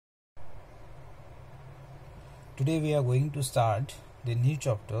Today we are going to start the new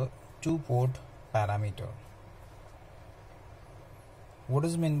chapter, two-port parameter. What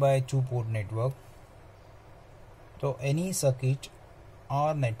is meant by two-port network? So any circuit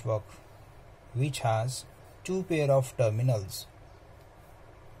or network which has two pair of terminals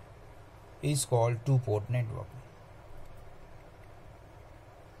is called two-port network.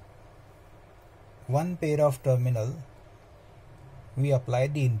 One pair of terminal we apply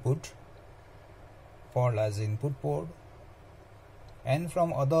the input called as input port, and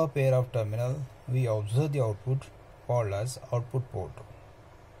from other pair of terminal we observe the output called as output port.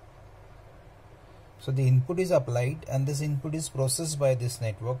 So the input is applied and this input is processed by this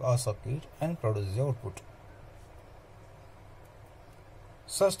network or circuit and produces the output.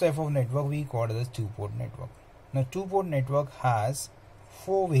 Such type of network we call as two-port network. Now two-port network has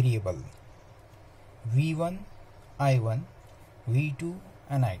four variables: V1, I1, V2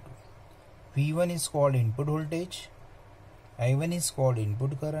 and I2. V1 is called input voltage, I1 is called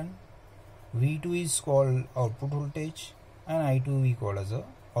input current, V2 is called output voltage, and I2 we call as a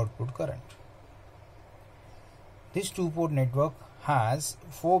output current. This two-port network has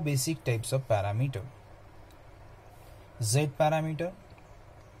four basic types of parameter: Z parameter,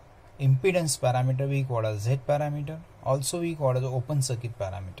 impedance parameter we call as Z parameter, also we call as open circuit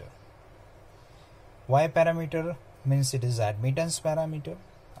parameter. Y parameter means it is admittance parameter,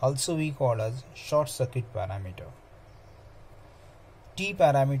 also we call as short circuit parameter. T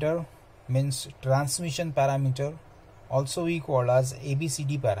parameter means transmission parameter, also we call as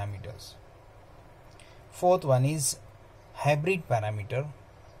ABCD parameters. Fourth one is hybrid parameter,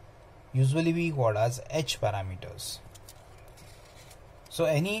 usually we call as H parameters. So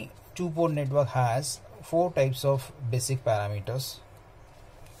any two-port network has four types of basic parameters.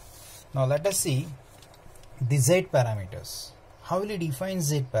 Now let us see the Z parameters. How will you define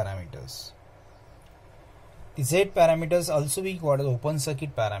Z parameters? The Z parameters also we call as open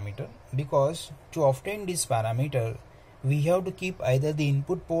circuit parameter, because to obtain this parameter we have to keep either the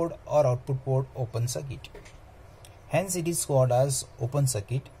input port or output port open circuit. Hence it is called as open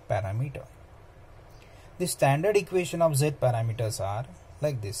circuit parameter. The standard equation of Z parameters are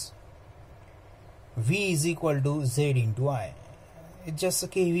like this: V is equal to Z into I. It's just a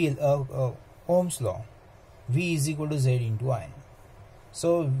KVL, Ohm's law. V is equal to Z into I.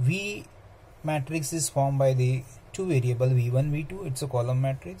 So V matrix is formed by the two variable V1, V2. It's a column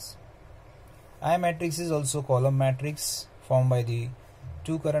matrix. I matrix is also column matrix formed by the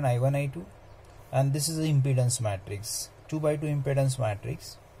two current I1, I2, and this is the impedance matrix, 2 by 2 impedance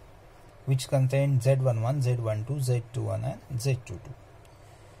matrix, which contains Z11, Z12, Z21 and Z22.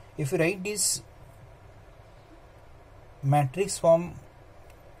 If you write this matrix form,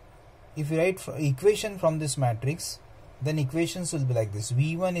 if you write equation from this matrix, then equations will be like this: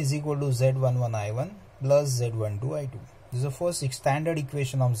 V1 is equal to Z11 I1 plus Z12 I2. This is the first standard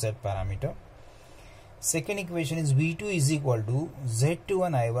equation of Z parameter. Second equation is V2 is equal to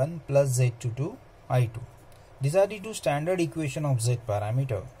Z21 I1 plus Z22 I2. These are the two standard equation of Z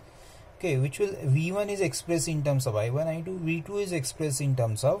parameter. Okay, which will V1 is expressed in terms of I1 I2, V2 is expressed in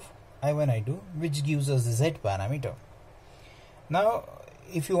terms of I1 I2, which gives us the Z parameter. Now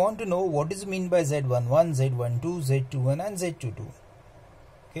if you want to know what is meant by Z11, Z12, Z21 and Z22,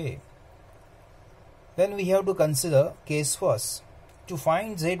 okay, then we have to consider case first. To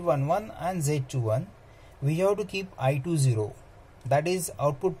find Z11 and Z21, we have to keep I2 0, that is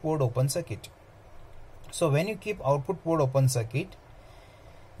output port open circuit. So when you keep output port open circuit,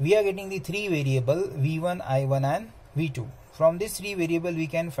 we are getting the three variable V1, I1 and V2. From this three variable we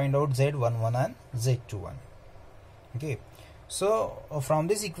can find out Z11 and Z21. Okay. So from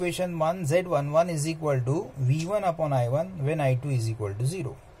this equation 1, Z11 is equal to V1 upon I1 when I2 is equal to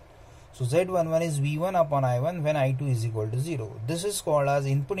 0. So Z11 is V1 upon I1 when I2 is equal to 0. This is called as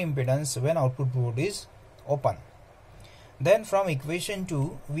input impedance when output port is open. Then from equation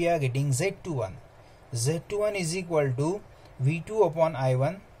 2 we are getting Z21. Z21 is equal to V2 upon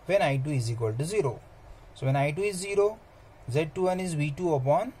I1 when I2 is equal to 0. So when I2 is 0, Z21 is V2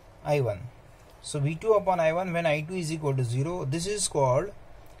 upon I1. So V2 upon I1 when I2 is equal to 0, this is called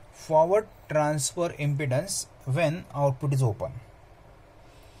forward transfer impedance when output is open.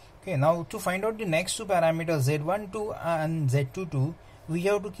 Okay, now to find out the next two parameters Z12 and Z22, we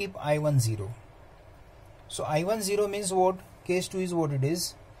have to keep I1 0. So I1 0 means what? Case 2 is what it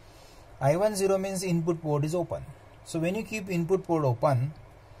is. I1 0 means input port is open. So when you keep input port open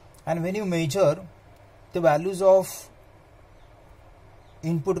and when you measure the values of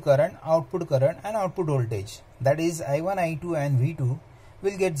input current, output current and output voltage, that is I1, I2 and V2,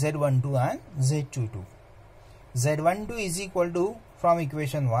 will get Z12 and Z22. Z12 is equal to, from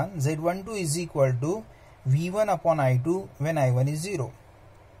equation 1, Z12 is equal to V1 upon I2 when I1 is 0.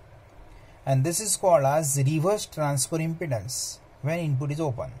 And this is called as reverse transfer impedance when input is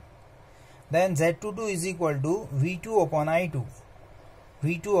open. Then Z22 is equal to V2 upon I2.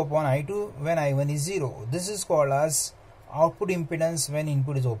 V2 upon I2 when I1 is 0. This is called as output impedance when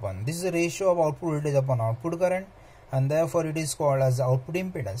input is open. This is the ratio of output voltage upon output current, and therefore it is called as output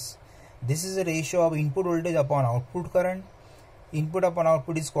impedance. This is the ratio of input voltage upon output current. Input upon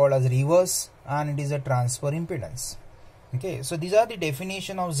output is called as reverse, and it is a transfer impedance. Okay, so these are the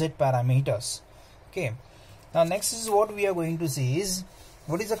definition of Z parameters. Okay, now next is what we are going to see is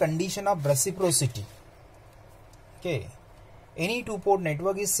what is the condition of reciprocity. Okay, any two-port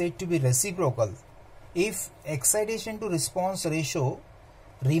network is said to be reciprocal if excitation to response ratio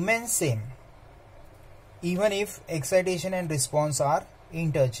remains same, even if excitation and response are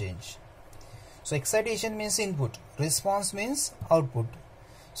interchanged. So excitation means input, response means output.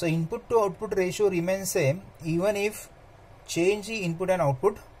 So input to output ratio remains same even if change the input and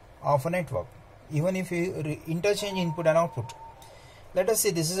output of a network, even if you interchange input and output. Let us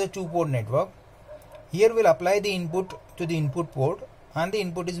say this is a two-port network. Here we'll apply the input to the input port, and the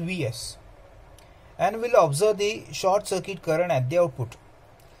input is Vs, and we'll observe the short circuit current at the output.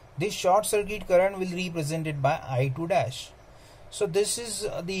 This short circuit current will be represented by I2 dash. So this is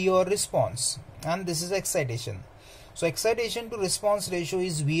your response, and this is excitation. So excitation to response ratio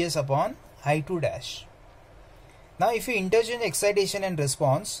is Vs upon I2 dash. Now if you interchange excitation and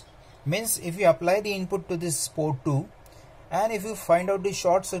response, means if you apply the input to this port 2, and if you find out the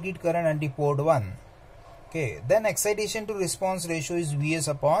short circuit current at the port 1, okay, then excitation to response ratio is Vs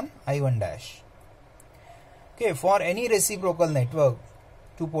upon I1 dash. Okay, for any reciprocal network,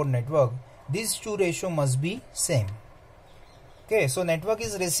 two-port network, these two ratio must be same. Okay, so network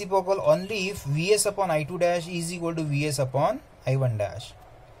is reciprocal only if Vs upon I2 dash is equal to Vs upon I1 dash.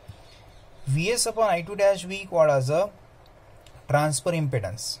 Vs upon I2 dash we call as a transfer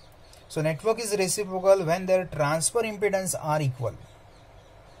impedance. So network is reciprocal when their transfer impedance are equal.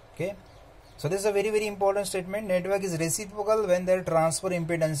 Okay, so this is a very important statement. Network is reciprocal when their transfer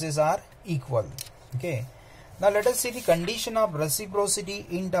impedances are equal. Okay, now let us see the condition of reciprocity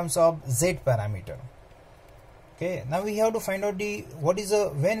in terms of Z parameter. Okay, now we have to find out the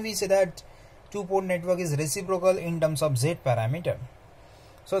when we say that two-port network is reciprocal in terms of Z parameter.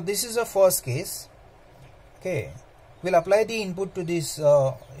 So this is the first case. Okay, we'll apply the input to this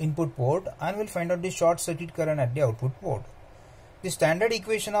input port, and we'll find out the short circuit current at the output port. The standard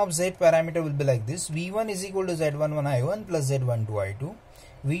equation of Z parameter will be like this: V1 is equal to Z11 I1 plus Z12 I2.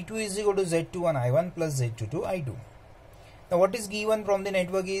 V2 is equal to Z21 I1 plus Z22 I2. Now what is given from the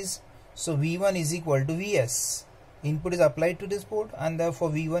network is, so V1 is equal to Vs. Input is applied to this port, and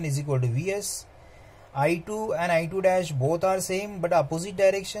therefore V1 is equal to Vs. I2 and I2 dash both are same but opposite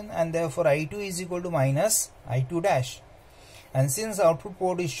direction, and therefore I2 is equal to minus I2 dash. And since output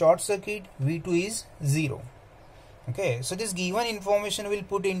port is short circuit, V2 is 0. Okay, so this given information will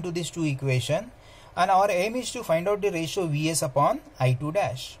put into these two equation, and our aim is to find out the ratio Vs upon I2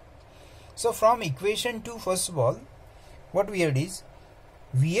 dash. So from equation 2, first of all, what we had is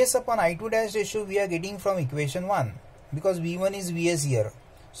Vs upon I2 dash ratio we are getting from equation 1, because V1 is Vs here.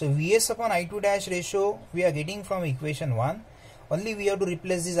 So Vs upon I2 dash ratio we are getting from equation 1. Only we have to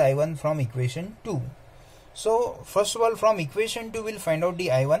replace this I1 from equation 2. So first of all, from equation 2 we'll find out the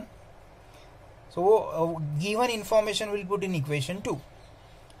I1. So given information we'll put in equation 2.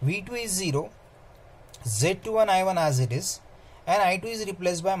 V2 is 0, Z21 I1 as it is, and I2 is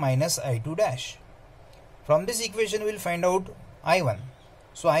replaced by minus I2 dash. From this equation we'll find out I1.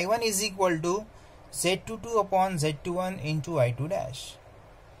 So I1 is equal to Z22 upon Z21 into I2 dash.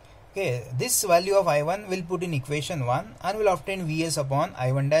 Okay, this value of I1 will put in equation 1, and will obtain Vs upon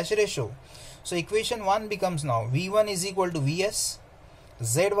I1 dash ratio. So equation 1 becomes now V1 is equal to Vs,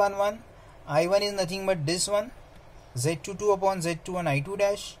 Z11, I1 is nothing but this one, Z22 upon Z21 I2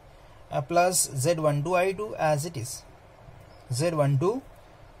 dash, plus Z12 I2 as it is. Z12,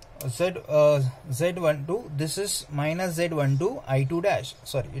 this is minus Z12 I2 dash.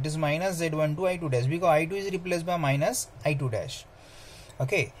 Sorry, it is minus Z12 I2 dash, because I2 is replaced by minus I2 dash.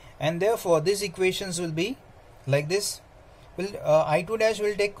 Okay, and therefore these equations will be like this. I2 dash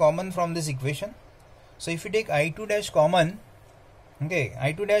will take common from this equation. So if you take I2 dash common, okay,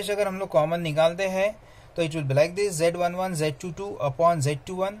 I2 dash अगर हम लोग common निकालते हैं तो it will be like this: Z11 Z22 upon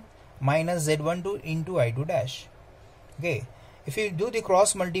Z21 minus Z12 into I2 dash. Okay, if you do the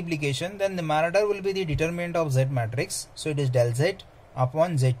cross multiplication, then the numerator will be the determinant of Z matrix. So it is del Z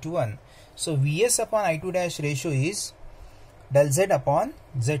upon Z21. So Vs upon I2 dash ratio is del Z upon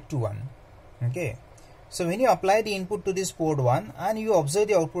Z21. Okay, So when you apply the input to this port 1 and you observe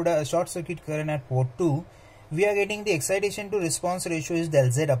the output short circuit current at port 2, we are getting the excitation to response ratio is del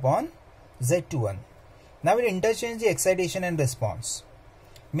Z upon Z21. Now we'll interchange the excitation and response.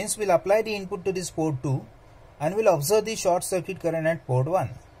 Means we'll apply the input to this port 2 and we'll observe the short circuit current at port 1.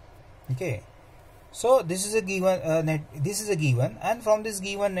 Okay. So this is a given, and from this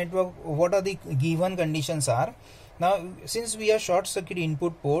given network, what are the given conditions are? Now since we are short circuit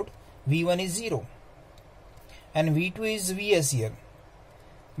input port, V1 is 0 and V2 is Vs here,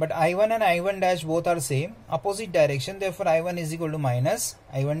 but I1 and I1 dash both are same, opposite direction, therefore I1 is equal to minus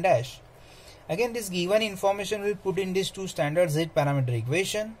I1 dash. Again this given information will put in this two standard Z parameter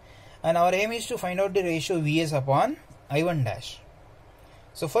equation, and our aim is to find out the ratio Vs upon I1 dash.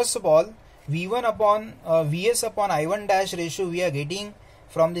 So first of all, V1 upon Vs upon I1 dash ratio we are getting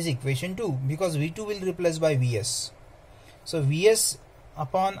from this equation 2, because V2 will replace by Vs. So Vs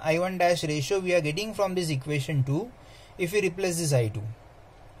upon I1 dash ratio we are getting from this equation 2 if we replace this I2.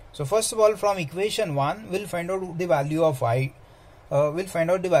 So first of all, from equation 1 we'll find out the value of I2,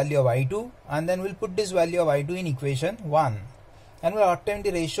 and then we'll put this value of I2 in equation 1 and we'll obtain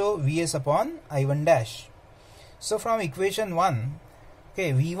the ratio Vs upon I1 dash. So from equation 1,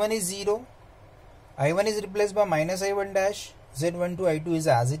 okay, V1 is 0, I1 is replaced by minus I1 dash, Z12 I2 is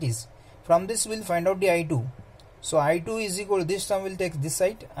as it is. From this we'll find out the I2. So I2 is equal to, this term will take this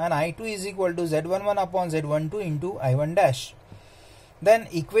side, and I2 is equal to Z11 upon Z12 into I1 dash. Then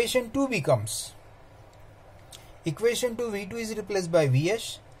equation 2 becomes, equation 2 V2 is replaced by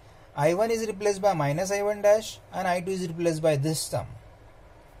Vs, I1 is replaced by minus I1 dash, and I2 is replaced by this term.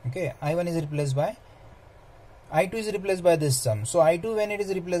 Okay, I2 is replaced by this term. So I2, when it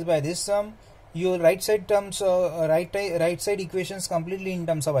is replaced by this term, your right side terms, right side equations completely in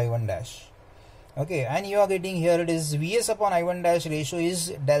terms of I1 dash. Okay, and you are getting here it is Vs upon I1 dash ratio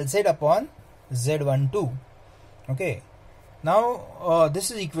is del Z upon Z12. Okay, now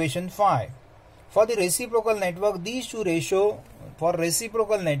this is equation 5. For the reciprocal network, these two ratio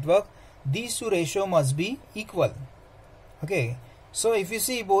must be equal. Okay, so if you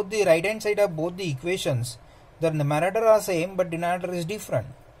see both the right hand side of both the equations, the numerator are same but denominator is different.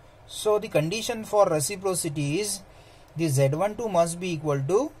 So the condition for reciprocity is the Z12 must be equal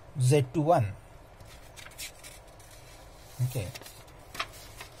to Z21. Okay.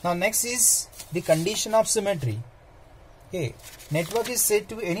 Now next is the condition of symmetry. Okay, network is said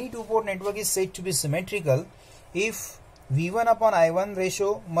to be, any two-port network is said to be symmetrical if V1 upon I1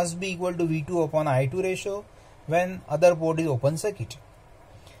 ratio must be equal to V2 upon I2 ratio when other port is open circuit.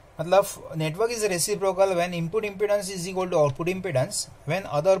 Matlab network is reciprocal when input impedance is equal to output impedance when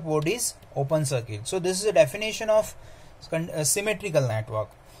other port is open circuit. So this is a definition of a symmetrical network.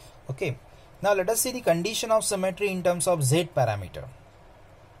 Okay, now let us see the condition of symmetry in terms of Z parameter.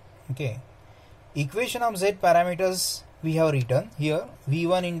 Okay, equation of Z parameters we have written here,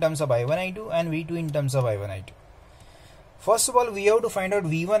 V1 in terms of I1 I2 and V2 in terms of I1 I2. First of all, we have to find out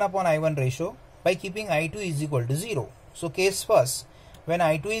V1 upon I1 ratio by keeping I2 is equal to 0. So case first, when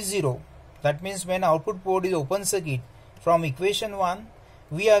I2 is 0, that means when output port is open circuit, from equation 1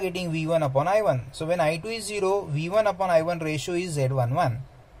 we are getting V1 upon I1. So when I2 is 0, V1 upon I1 ratio is Z11.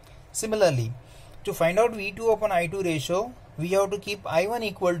 Similarly, to find out V2 upon I2 ratio, we have to keep I1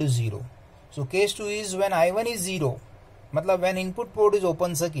 equal to 0. So case 2 is when I1 is 0, matlab when input port is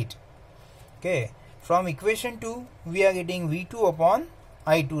open circuit. Okay, from equation 2 we are getting V2 upon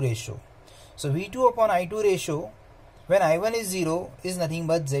I2 ratio. So V2 upon I2 ratio when I1 is 0 is nothing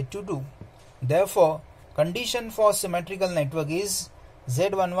but Z22. Therefore, condition for symmetrical network is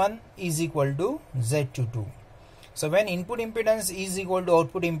Z11 is equal to Z22. So when input impedance is equal to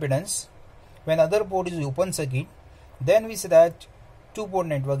output impedance when other port is open circuit, then we say that two-port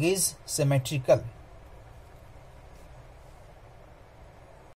network is symmetrical.